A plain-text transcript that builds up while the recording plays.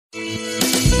Weather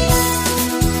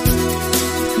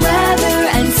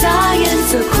and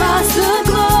science across the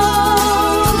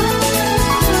globe.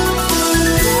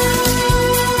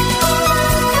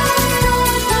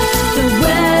 The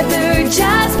Weather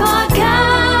Jazz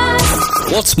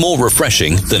Podcast. What's more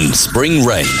refreshing than spring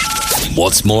rain?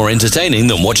 What's more entertaining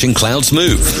than watching clouds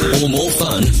move? Or more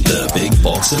fun than a big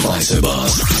box of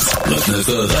isobars? Look no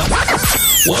further.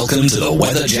 Welcome to the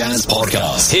Weather Jazz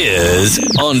Podcast. Here's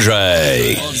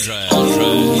Andre.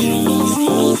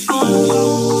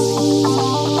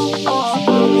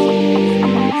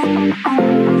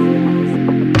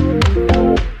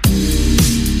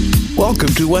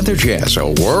 Welcome to Weather Jazz, a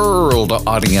world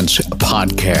audience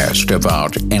podcast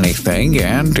about anything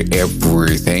and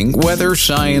everything, weather,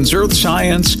 science, earth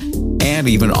science, and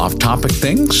even off-topic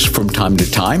things from time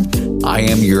to time. I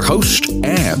am your host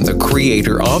and the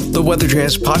creator of the Weather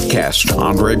Jazz podcast,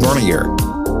 Andre Bernier,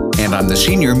 and I'm the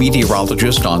senior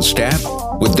meteorologist on staff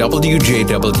with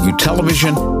WJW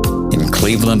Television in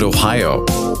Cleveland, Ohio.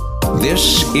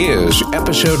 This is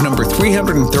episode number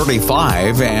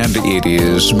 335, and it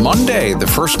is Monday, the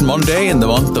first Monday in the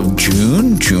month of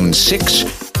June 6,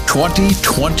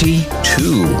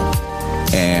 2022.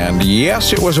 And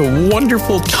yes, it was a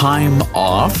wonderful time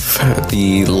off.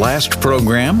 The last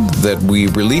program that we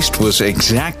released was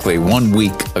exactly 1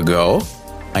 week ago.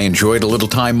 I enjoyed a little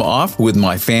time off with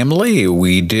my family.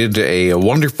 We did a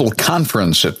wonderful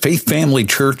conference at Faith Family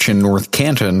Church in North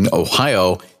Canton,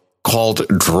 Ohio, called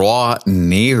Draw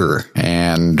Near.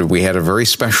 And we had a very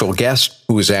special guest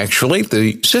who was actually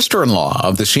the sister-in-law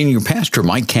of the senior pastor,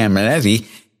 Mike Caminetti,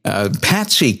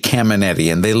 Patsy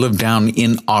Caminetti, and they live down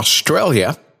in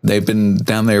Australia. They've been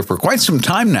down there for quite some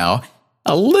time now.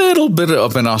 A little bit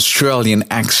of an Australian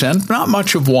accent, not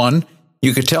much of one.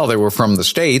 You could tell they were from the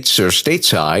States or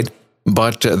stateside,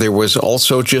 but there was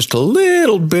also just a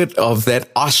little bit of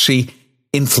that Aussie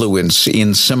influence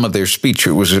in some of their speech.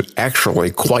 It was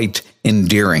actually quite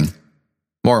endearing.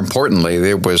 More importantly,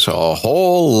 there was a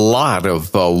whole lot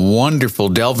of wonderful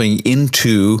delving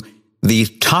into the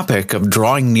topic of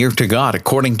drawing near to God,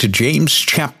 according to James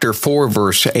chapter 4,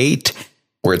 verse 8,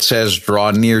 where it says,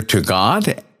 "Draw near to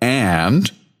God, and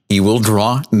he will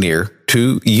draw near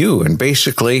to you." And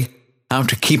basically, how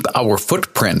to keep our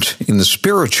footprint in the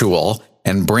spiritual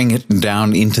and bring it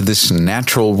down into this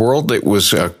natural world. It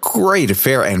was a great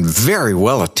affair and very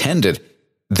well attended.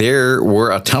 There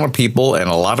were a ton of people and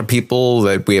a lot of people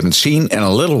that we haven't seen in a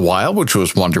little while, which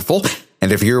was wonderful.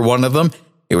 And if you're one of them,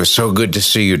 it was so good to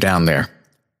see you down there.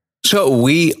 So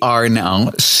we are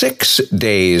now 6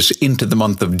 days into the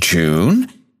month of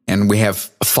June, and we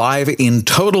have 5 in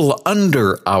total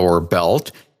under our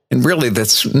belt. And really,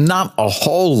 that's not a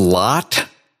whole lot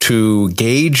to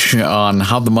gauge on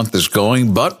how the month is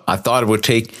going, but I thought it would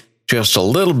take just a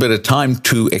little bit of time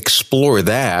to explore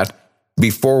that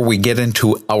before we get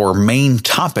into our main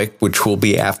topic, which will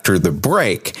be after the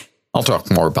break. I'll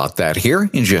talk more about that here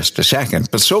in just a second.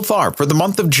 But so far, for the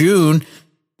month of June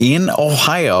in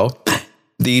Ohio,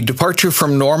 the departure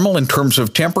from normal in terms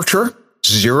of temperature,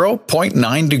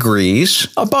 0.9 degrees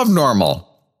above normal.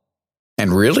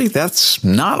 And really, that's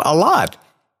not a lot.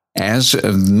 As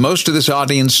most of this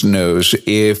audience knows,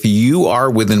 if you are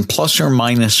within plus or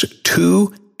minus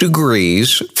 2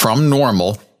 degrees from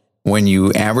normal, when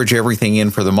you average everything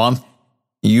in for the month,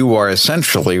 you are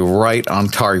essentially right on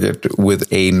target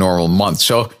with a normal month.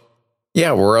 So,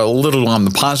 yeah, we're a little on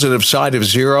the positive side of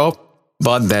zero,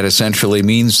 but that essentially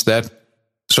means that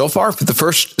so far for the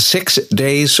first 6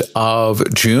 days of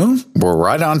June, we're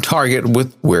right on target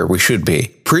with where we should be.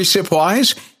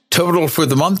 Precip-wise, total for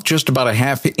the month, just about a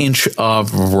half inch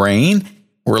of rain.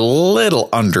 We're a little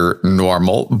under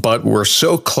normal, but we're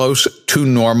so close to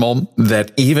normal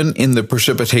that even in the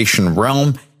precipitation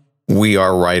realm, we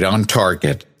are right on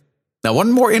target. Now,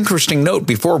 one more interesting note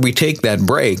before we take that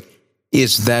break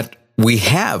is that we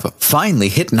have finally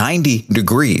hit 90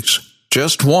 degrees.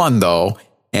 Just one, though,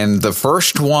 and the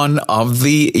first one of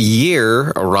the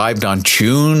year arrived on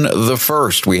June the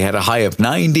 1st. We had a high of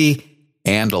 90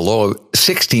 and a low of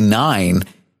 69,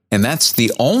 and that's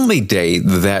the only day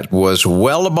that was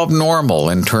well above normal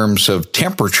in terms of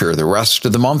temperature. The rest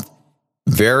of the month,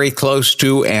 very close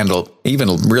to and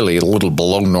even really a little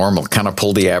below normal, kind of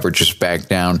pulled the averages back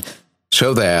down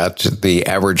so that the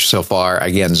average so far,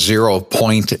 again,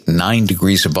 0.9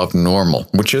 degrees above normal,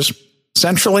 which is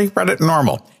essentially right at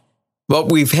normal.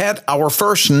 But we've had our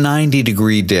first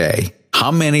 90-degree day.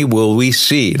 How many will we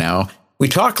see? Now, we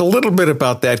talk a little bit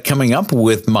about that coming up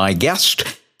with my guest,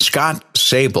 Scott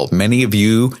Sable. Many of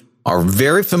you are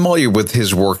very familiar with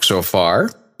his work so far,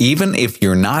 even if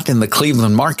you're not in the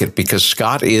Cleveland market, because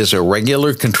Scott is a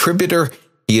regular contributor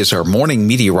He is our morning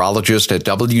meteorologist at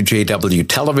WJW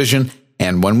Television.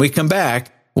 And when we come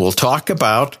back, we'll talk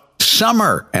about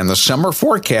summer and the summer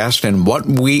forecast and what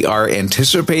we are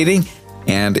anticipating.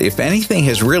 And if anything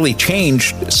has really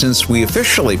changed since we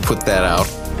officially put that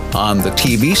out on the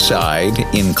TV side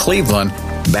in Cleveland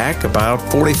back about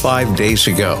 45 days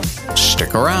ago.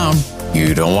 Stick around.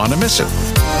 You don't want to miss it.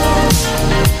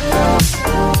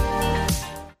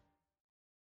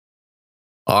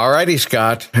 All righty,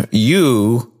 Scott,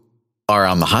 you are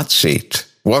on the hot seat.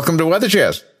 Welcome to Weather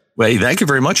Jazz. Well, thank you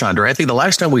very much, Andre. I think the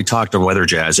last time we talked on Weather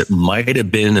Jazz, it might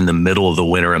have been in the middle of the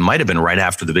winter. It might have been right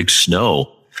after the big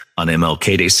snow on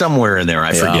MLK Day, somewhere in there.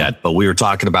 I forget. But we were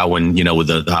talking about when,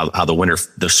 with how the winter,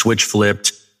 the switch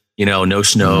flipped, no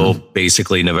snow,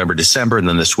 basically November, December, and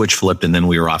then the switch flipped, and then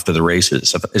we were off to the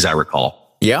races, as I recall.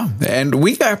 Yeah, and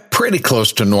we got pretty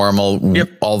close to normal,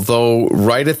 although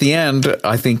right at the end,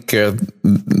 I think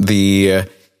the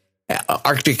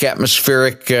Arctic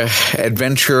atmospheric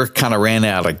adventure kind of ran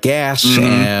out of gas,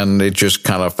 and it just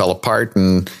kind of fell apart,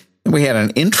 and we had an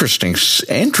interesting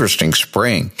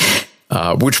spring.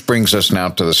 Which brings us now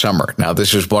to the summer. Now,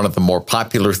 this is one of the more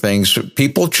popular things.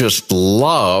 People just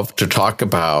love to talk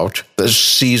about the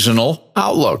seasonal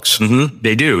outlooks. Mm-hmm.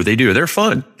 They do. They're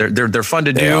fun. They're fun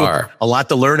to do. They are. A lot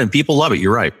to learn, and people love it.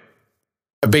 You're right.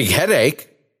 A big headache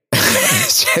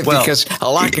because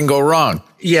a lot can go wrong.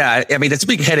 Yeah, I mean, it's a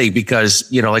big headache because,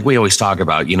 like we always talk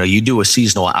about, you do a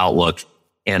seasonal outlook,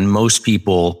 and most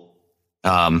people,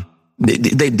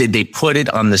 They put it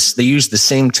on this. They use the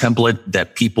same template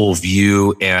that people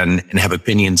view and have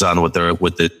opinions on what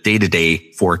the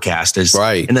day-to-day forecast is.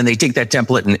 Right. And then they take that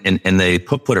template and they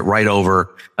put it right over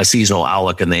a seasonal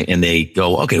outlook, and they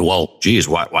go, okay, well, geez,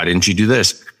 why didn't you do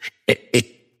this?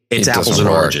 It's apples and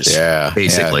oranges. Yeah.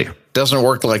 Basically. Yeah. Doesn't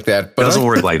work like that. But doesn't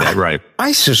work like that. Right.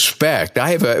 I suspect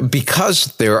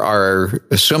because there are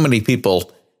so many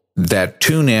people that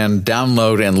tune in,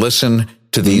 download, and listen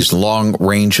to these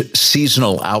long-range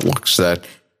seasonal outlooks that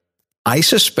I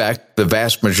suspect the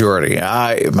vast majority,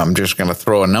 I'm just going to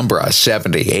throw a number,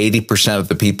 70, 80% of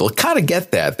the people kind of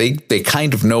get that. They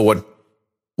kind of know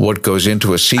what goes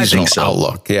into a seasonal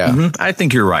outlook. Yeah. Mm-hmm. I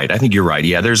think you're right.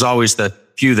 Yeah. There's always the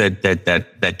few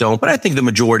that don't, but I think the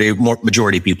majority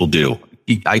of people do.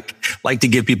 I like to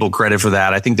give people credit for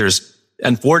that. I think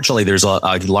unfortunately, there's a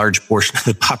large portion of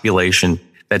the population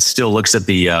that still looks at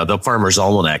the Farmer's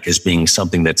Almanac as being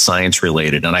something that's science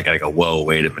related. And I got to go, whoa,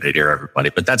 wait a minute here, everybody.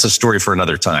 But that's a story for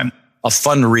another time. A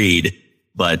fun read,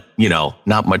 but,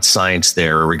 not much science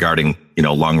there regarding,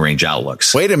 long range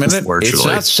outlooks. Wait a minute. It's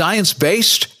not science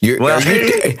based.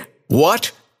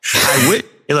 What?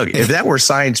 Look, if that were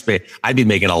science based, I'd be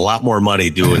making a lot more money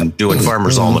doing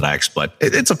Farmer's Almanacs, but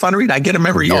it's a fun read. I get them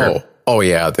every year. Oh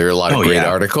yeah. There are a lot of great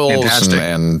articles.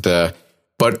 Fantastic.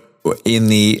 But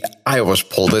I always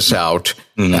pull this out.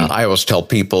 I always tell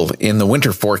people in the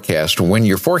winter forecast, when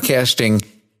you're forecasting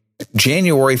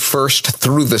January 1st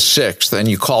through the 6th, and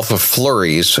you call for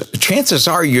flurries, chances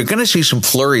are you're going to see some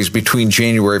flurries between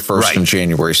January 1st and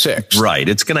January 6th. Right.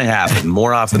 It's going to happen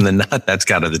more often than not. That's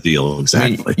kind of the deal.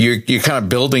 Exactly. You're kind of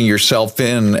building yourself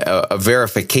in a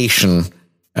verification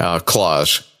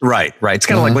clause. Right. It's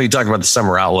kind of like when you talk about the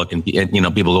summer outlook and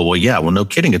people go, well, no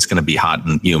kidding. It's going to be hot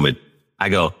and humid. I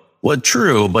go, well,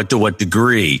 true, but to what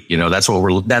degree? That's what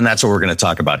we're going to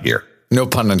talk about here. No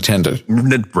pun intended.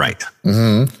 Right.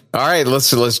 Mm-hmm. All right,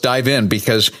 let's dive in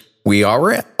because we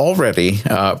already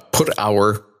put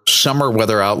our summer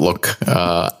weather outlook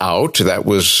out. That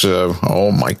was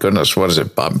oh my goodness, what is it?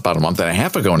 About a month and a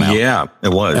half ago now. Yeah,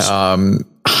 it was.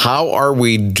 How are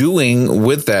we doing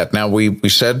with that? Now we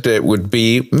said it would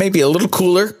be maybe a little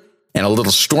cooler and a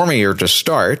little stormier to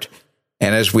start,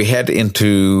 and as we head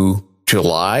into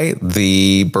July,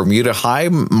 the Bermuda high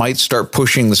might start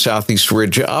pushing the southeast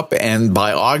ridge up. And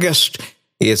by August,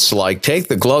 it's like, take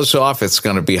the gloves off. It's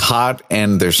going to be hot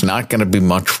and there's not going to be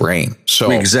much rain.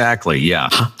 So exactly. Yeah.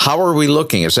 How are we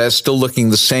looking? Is that still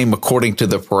looking the same according to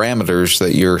the parameters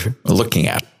that you're looking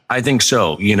at? I think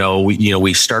so.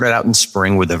 We started out in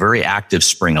spring with a very active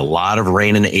spring, a lot of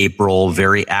rain in April,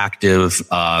 very active,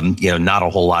 not a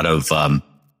whole lot of,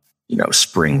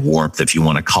 spring warmth, if you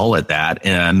want to call it that.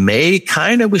 And May,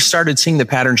 we started seeing the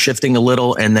pattern shifting a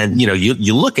little. And then,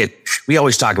 you look at, we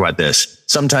always talk about this.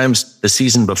 Sometimes the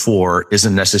season before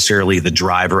isn't necessarily the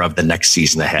driver of the next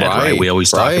season ahead, right? We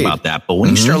always talk about that. But when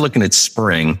you start looking at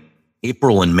spring,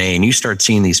 April and May, and you start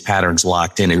seeing these patterns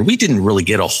locked in, and we didn't really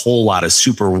get a whole lot of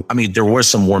there were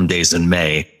some warm days in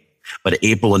May, but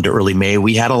April into early May,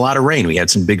 we had a lot of rain. We had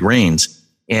some big rains,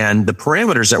 and the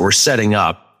parameters that we're setting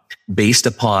up based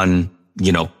upon,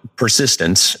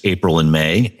 persistence, April and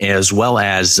May, as well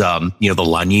as, the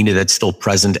La Nina that's still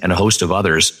present and a host of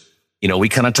others. We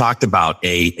kind of talked about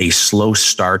a slow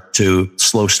start to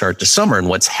summer, and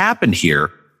what's happened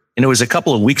here. And it was a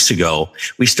couple of weeks ago,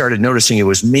 we started noticing, it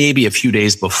was maybe a few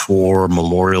days before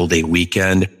Memorial Day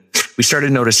weekend. I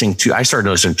started noticing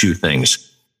two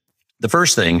things. The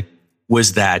first thing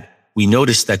was that we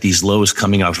noticed that these lows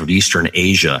coming off of Eastern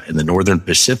Asia and the Northern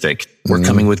Pacific were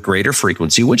coming with greater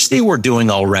frequency, which they were doing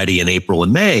already in April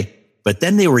and May, but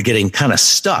then they were getting kind of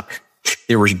stuck.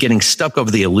 They were getting stuck over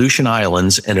the Aleutian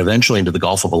Islands and eventually into the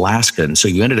Gulf of Alaska. And so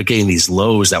you ended up getting these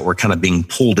lows that were kind of being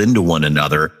pulled into one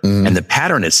another. And the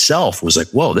pattern itself was like,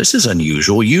 whoa, this is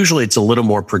unusual. Usually it's a little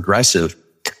more progressive,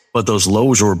 but those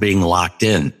lows were being locked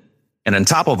in. And on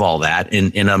top of all that,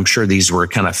 and I'm sure these were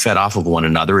kind of fed off of one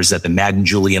another, is that the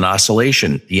Madden-Julian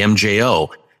oscillation, the MJO,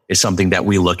 is something that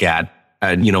we look at,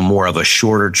 more of a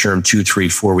shorter term, 2, 3,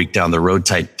 4 week down the road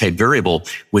type variable,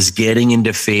 was getting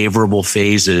into favorable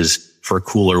phases for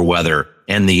cooler weather.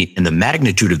 And the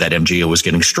magnitude of that MJO was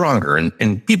getting stronger.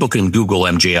 And people can Google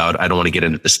MJO. I don't want to get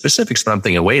into the specifics, but I'm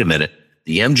thinking, wait a minute.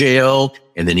 The MJO,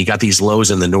 and then you got these lows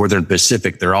in the Northern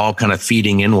Pacific. They're all kind of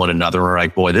feeding in one another. We're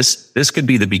like, boy, this could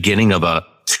be the beginning of a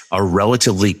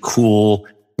relatively cool,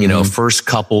 first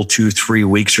couple, 2-3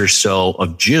 weeks or so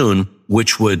of June,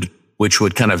 which would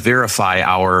kind of verify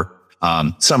our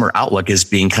summer outlook as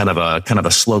being kind of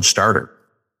a slow starter.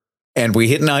 And we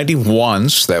hit 90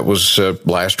 once. That was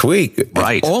last week.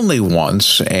 Right. Only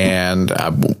once. And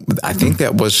I think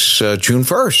that was June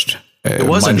 1st. It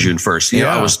was on June 1st.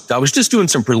 Yeah. I was just doing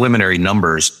some preliminary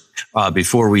numbers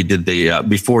before we did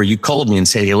before you called me and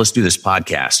said, hey, let's do this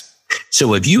podcast.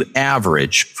 So if you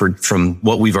average from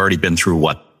what we've already been through,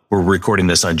 we're recording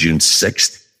this on June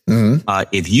 6th.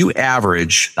 If you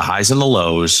average the highs and the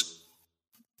lows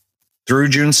through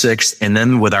June 6th, and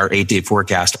then with our 8-day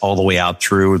forecast all the way out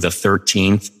through the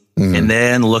 13th, and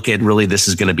then look at really, this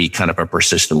is going to be kind of a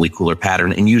persistently cooler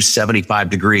pattern, and use 75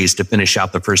 degrees to finish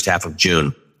out the first half of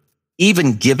June.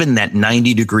 Even given that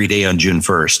 90-degree day on June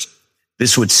 1st,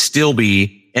 this would still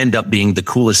end up being the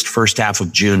coolest first half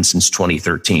of June since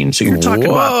 2013. So you're talking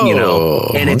about,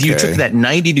 and if you took that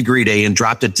 90-degree day and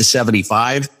dropped it to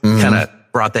 75, kind of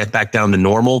brought that back down to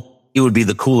normal, it would be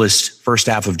the coolest first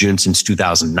half of June since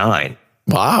 2009.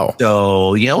 Wow.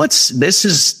 So,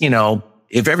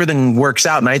 if everything works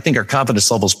out, and I think our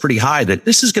confidence level is pretty high, that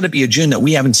this is going to be a June that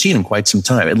we haven't seen in quite some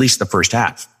time, at least the first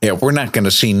half. Yeah, we're not going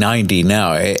to see 90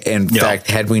 now. In fact,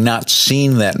 had we not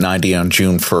seen that 90 on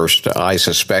June 1st, I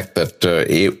suspect that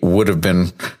it would have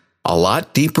been a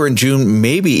lot deeper in June,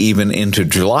 maybe even into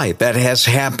July. That has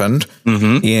happened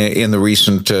in the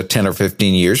recent 10 or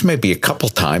 15 years, maybe a couple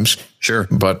times. Sure.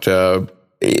 But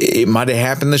it might have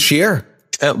happened this year.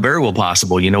 Very well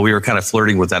possible. We were kind of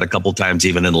flirting with that a couple times,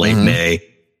 even in late May.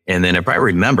 And then if I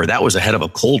remember, that was ahead of a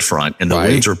cold front and the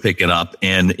winds were picking up,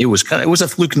 and it was a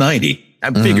fluke 90.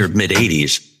 I figured mid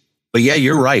 80s, but yeah,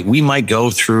 you're right. We might go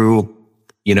through,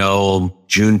 June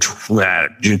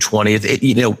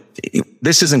 20th.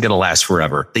 This isn't going to last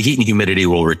forever. The heat and humidity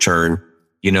will return.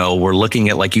 We're looking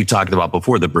at, like you talked about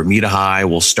before, the Bermuda high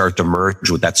will start to merge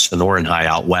with that Sonoran high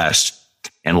out west.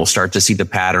 And we'll start to see the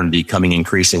pattern becoming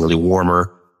increasingly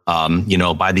warmer.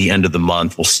 By the end of the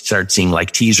month, we'll start seeing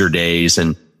like teaser days.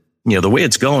 And, the way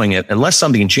it's going, unless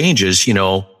something changes,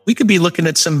 we could be looking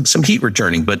at some heat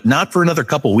returning, but not for another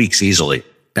couple weeks easily.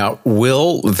 Now,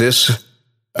 will this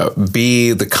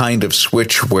be the kind of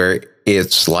switch where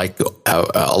it's like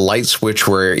a light switch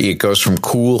where it goes from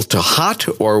cool to hot,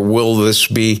 or will this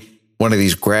be one of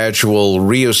these gradual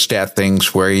rheostat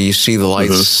things where you see the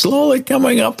lights slowly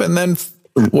coming up and then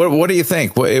what do you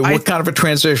think? What kind of a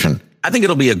transition? I think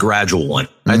it'll be a gradual one.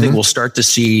 I think we'll start to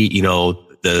see,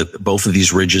 both of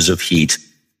these ridges of heat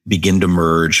begin to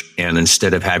merge. And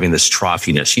instead of having this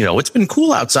troughiness, it's been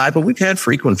cool outside, but we've had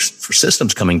frequent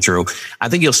systems coming through. I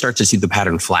think you'll start to see the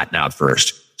pattern flatten out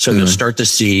first. So you'll start to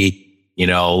see,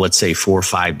 let's say 4 or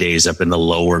 5 days up in the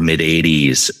lower mid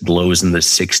 80s, lows in the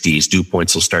 60s, dew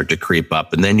points will start to creep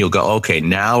up. And then you'll go, okay,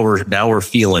 now we're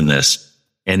feeling this.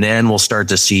 And then we'll start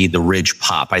to see the ridge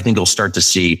pop. I think you'll start to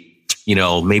see,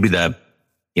 maybe the,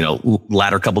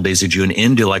 latter couple of days of June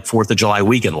into like 4th of July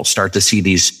weekend. We'll start to see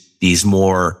these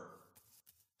more,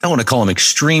 I don't want to call them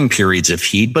extreme periods of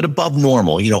heat, but above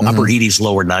normal, upper 80s,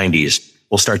 lower 90s.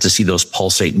 We'll start to see those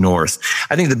pulsate north.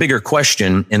 I think the bigger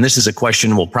question, and this is a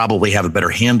question we'll probably have a better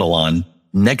handle on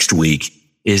next week,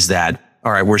 is that,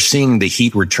 all right, we're seeing the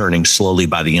heat returning slowly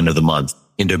by the end of the month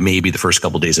into maybe the first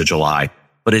couple of days of July.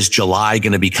 But is July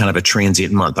going to be kind of a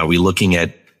transient month? Are we looking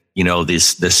at,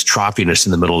 this troughiness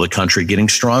in the middle of the country getting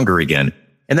stronger again?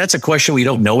 And that's a question we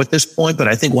don't know at this point, but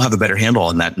I think we'll have a better handle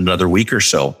on that in another week or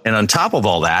so. And on top of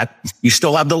all that, you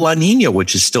still have the La Nina,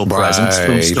 which is still present,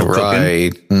 still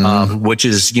cooking, which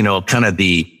is, kind of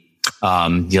the,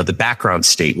 the background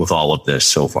state with all of this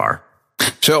so far.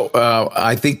 So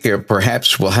I think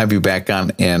perhaps we'll have you back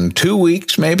on in 2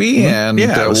 weeks, maybe, and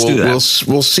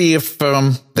we'll see if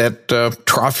that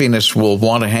troughiness will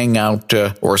want to hang out,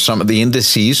 or some of the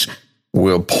indices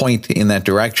will point in that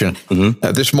direction.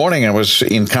 This morning, I was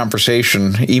in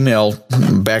conversation, email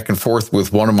back and forth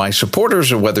with one of my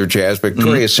supporters of Weather Jazz,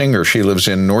 Victoria Singer. She lives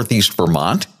in Northeast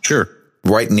Vermont,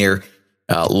 right near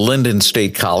Linden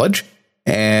State College,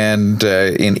 and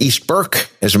in East Burke,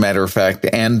 as a matter of fact,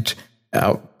 and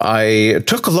I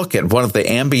took a look at one of the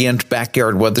ambient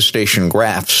backyard weather station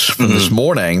graphs from this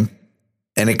morning,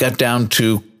 and it got down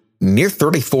to near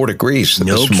 34 degrees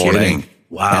this morning.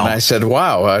 Wow. And I said,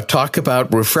 wow, talk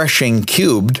about refreshing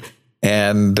cubed.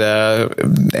 And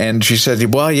she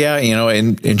said, well, yeah,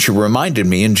 and she reminded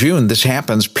me in June, this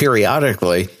happens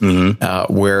periodically,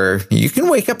 where you can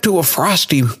wake up to a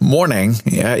frosty morning,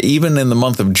 even in the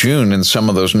month of June in some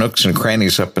of those nooks and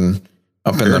crannies up in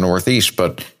the Northeast.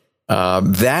 But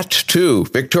that too,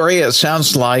 Victoria, it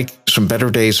sounds like some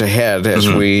better days ahead as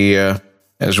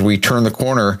we turn the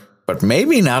corner, but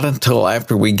maybe not until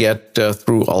after we get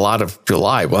through a lot of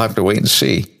July. We'll have to wait and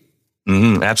see.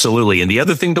 Absolutely. And the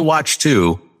other thing to watch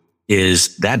too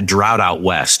is that drought out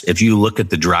west. If you look at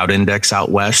the drought index out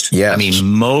west, yes.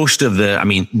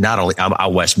 Not only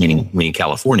out west, meaning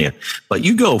California, but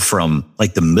you go from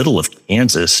like the middle of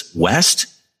Kansas west.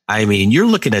 You're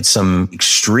looking at some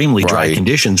extremely dry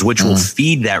conditions, which will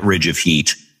feed that ridge of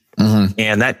heat.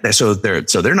 And so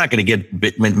they're not going to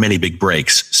get many big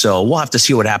breaks. So we'll have to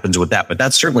see what happens with that. But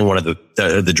that's certainly one of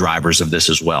the drivers of this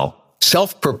as well.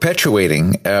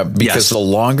 Self-perpetuating, because the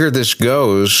longer this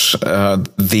goes,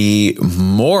 the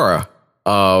more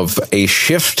of a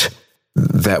shift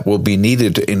that will be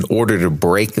needed in order to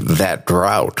break that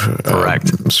drought.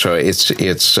 Correct. So it's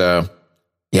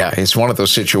one of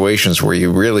those situations where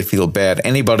you really feel bad.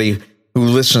 Anybody who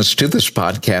listens to this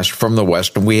podcast from the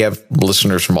West, and we have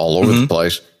listeners from all over the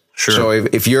place. Sure. So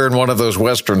if you're in one of those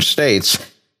Western states,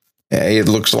 it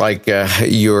looks like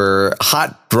your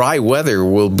hot, dry weather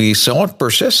will be somewhat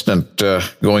persistent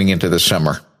going into the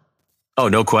summer. Oh,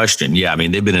 no question. Yeah,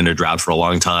 they've been in a drought for a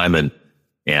long time, and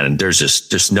there's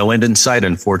just no end in sight,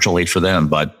 unfortunately, for them.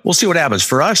 But we'll see what happens.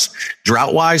 For us,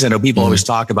 drought-wise, I know people always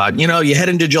talk about, you head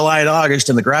into July and August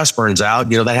and the grass burns out.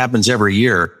 That happens every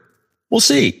year. We'll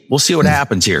see. We'll see what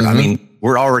happens here.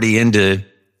 We're already into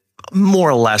more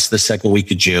or less the second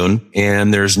week of June,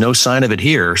 and there's no sign of it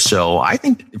here. So I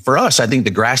think for us, the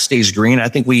grass stays green. I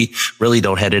think we really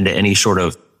don't head into any sort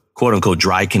of quote unquote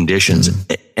dry conditions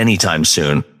anytime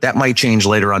soon. That might change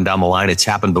later on down the line. It's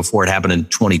happened before. It happened in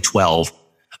 2012.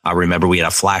 I remember we had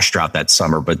a flash drought that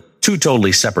summer, but two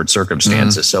totally separate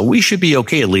circumstances. So we should be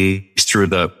okay at least through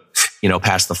the,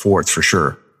 past the 4th for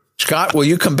sure. Scott, will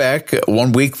you come back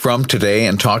 1 week from today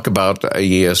and talk about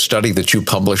a study that you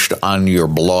published on your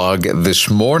blog this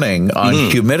morning on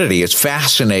humidity? It's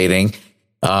fascinating.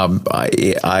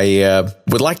 I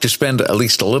would like to spend at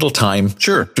least a little time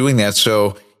doing that.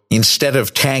 So instead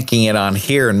of tacking it on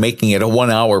here and making it a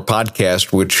 1 hour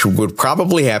podcast, which would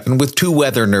probably happen with two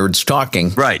weather nerds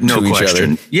talking to each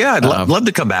other. Yeah, I'd love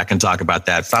to come back and talk about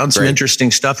that. Found some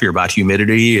interesting stuff here about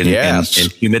humidity and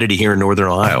humidity here in Northern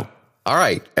Ohio. All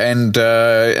right. And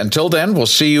until then, we'll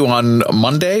see you on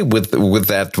Monday with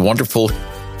that wonderful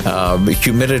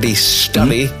humidity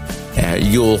study.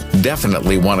 You'll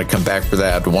definitely want to come back for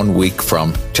that 1 week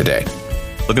from today.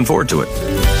 Looking forward to it.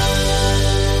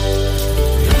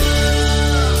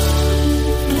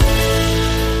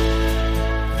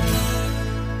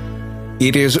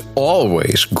 It is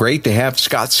always great to have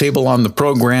Scott Sable on the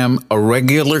program, a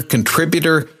regular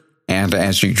contributor. And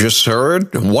as you just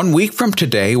heard, 1 week from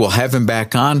today, we'll have him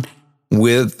back on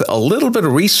with a little bit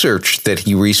of research that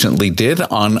he recently did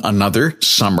on another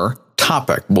summer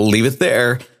topic. We'll leave it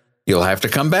there. You'll have to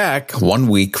come back 1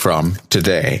 week from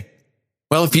today.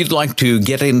 Well, if you'd like to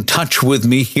get in touch with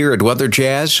me here at Weather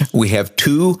Jazz, we have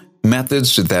two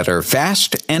methods that are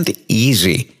fast and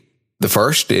easy. The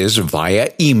first is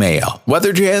via email,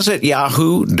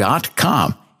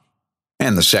 weatherjazz@yahoo.com.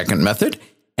 And the second method,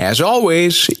 as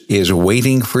always, is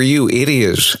waiting for you. It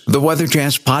is the Weather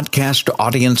Jazz Podcast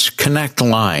Audience Connect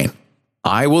line.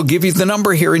 I will give you the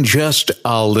number here in just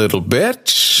a little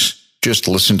bit. Just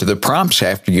listen to the prompts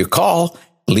after you call,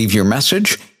 leave your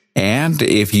message, and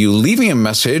if you leave me a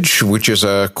message, which is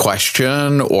a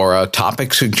question or a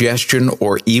topic suggestion,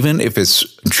 or even if it's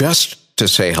just to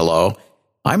say hello,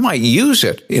 I might use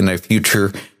it in a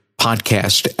future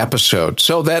podcast episode.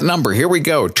 So that number, here we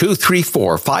go,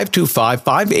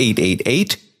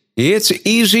 234-525-5888. It's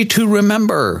easy to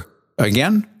remember.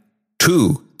 Again,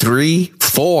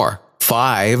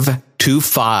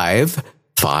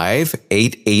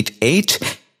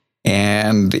 234-525-5888.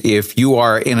 And if you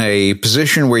are in a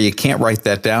position where you can't write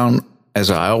that down, as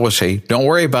I always say, don't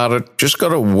worry about it. Just go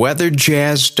to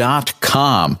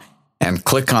weatherjazz.com and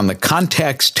click on the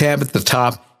contacts tab at the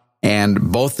top,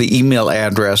 and both the email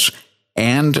address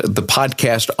and the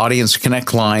podcast Audience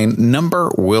Connect line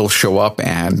number will show up,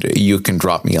 and you can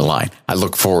drop me a line. I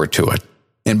look forward to it.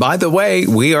 And by the way,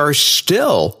 we are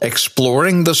still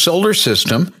exploring the solar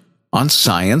system on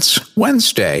Science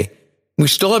Wednesday. We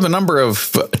still have a number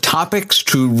of topics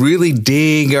to really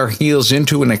dig our heels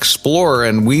into and explore,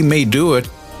 and we may do it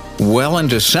well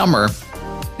into summer.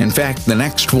 In fact, the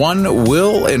next one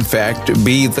will, in fact,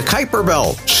 be the Kuiper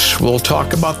Belt. We'll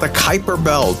talk about the Kuiper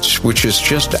Belt, which is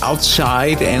just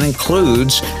outside and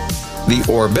includes the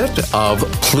orbit of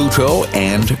Pluto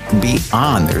and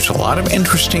beyond. There's a lot of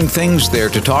interesting things there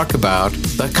to talk about.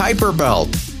 The Kuiper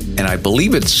Belt, and I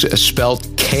believe it's spelled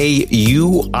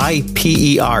Kuiper,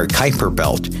 Kuiper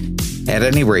Belt. At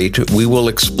any rate, we will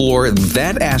explore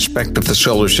that aspect of the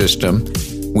solar system.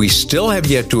 We still have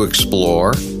yet to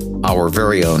explore our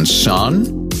very own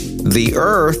sun, the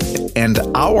Earth, and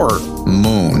our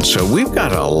moon. So we've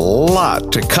got a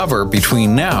lot to cover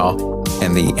between now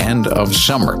and the end of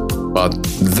summer. But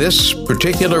this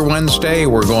particular Wednesday,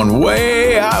 we're going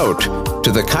way out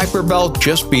to the Kuiper Belt,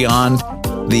 just beyond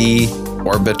the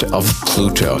orbit of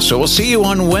Pluto. So we'll see you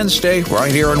on Wednesday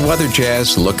right here on Weather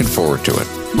Jazz. Looking forward to it.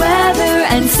 Weather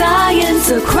and science.